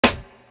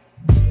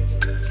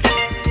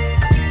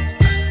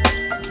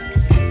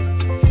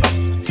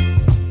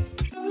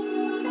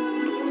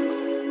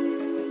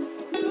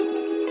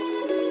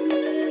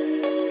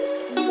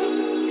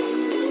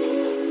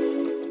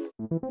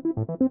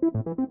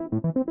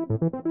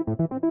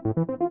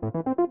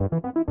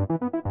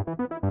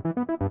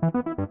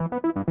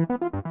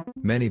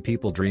Many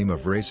people dream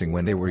of racing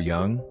when they were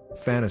young,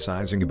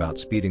 fantasizing about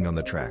speeding on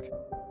the track.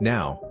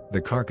 Now,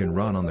 the car can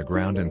run on the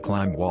ground and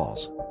climb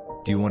walls.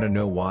 Do you want to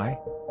know why?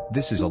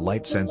 This is a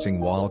light-sensing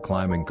wall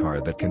climbing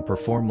car that can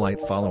perform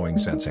light-following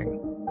sensing.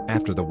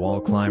 After the wall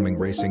climbing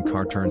racing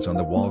car turns on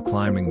the wall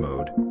climbing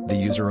mode, the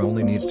user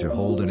only needs to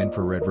hold an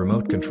infrared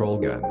remote control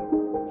gun.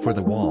 For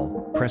the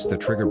wall, press the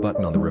trigger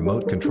button on the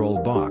remote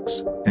control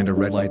box, and a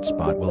red light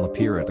spot will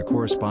appear at the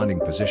corresponding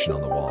position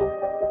on the wall.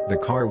 The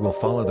car will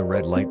follow the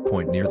red light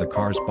point near the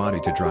car's body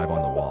to drive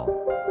on the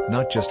wall.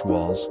 Not just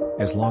walls,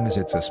 as long as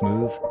it's a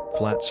smooth,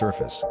 flat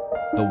surface.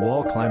 The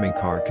wall climbing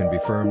car can be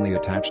firmly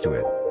attached to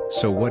it.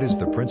 So what is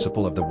the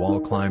principle of the wall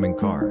climbing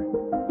car?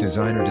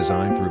 Designer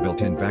designed through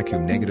built-in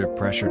vacuum negative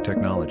pressure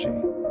technology.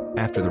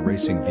 After the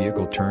racing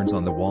vehicle turns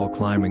on the wall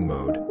climbing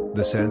mode,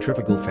 the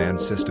centrifugal fan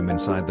system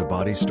inside the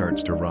body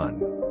starts to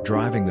run,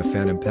 driving the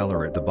fan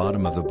impeller at the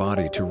bottom of the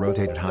body to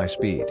rotate at high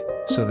speed,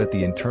 so that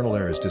the internal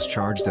air is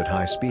discharged at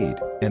high speed,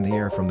 and the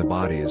air from the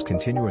body is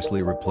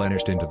continuously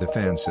replenished into the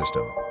fan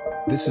system.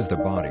 This is the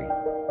body.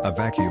 A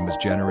vacuum is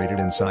generated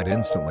inside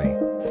instantly,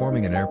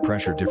 forming an air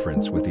pressure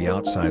difference with the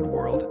outside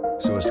world,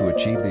 so as to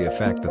achieve the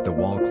effect that the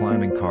wall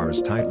climbing car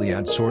is tightly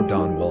adsorbed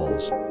on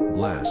walls,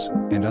 glass,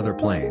 and other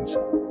planes.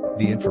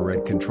 The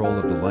infrared control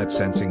of the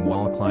light-sensing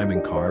wall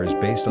climbing car is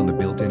based on the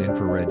built-in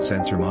infrared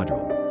sensor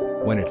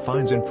module. When it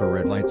finds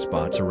infrared light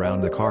spots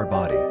around the car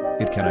body,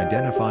 it can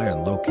identify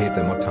and locate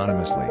them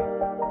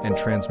autonomously, and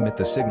transmit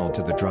the signal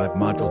to the drive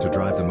module to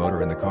drive the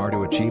motor in the car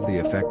to achieve the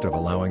effect of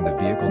allowing the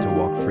vehicle to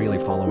walk freely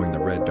following the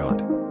red dot.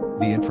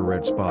 The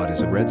infrared spot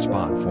is a red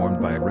spot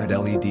formed by a red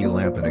LED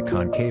lamp and a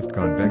concave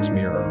convex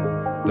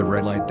mirror. The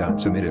red light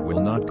dots emitted will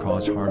not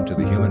cause harm to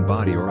the human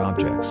body or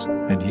objects,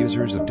 and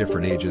users of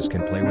different ages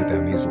can play with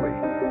them easily.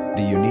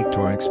 The unique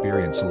toy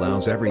experience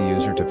allows every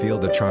user to feel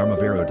the charm of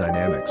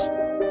aerodynamics.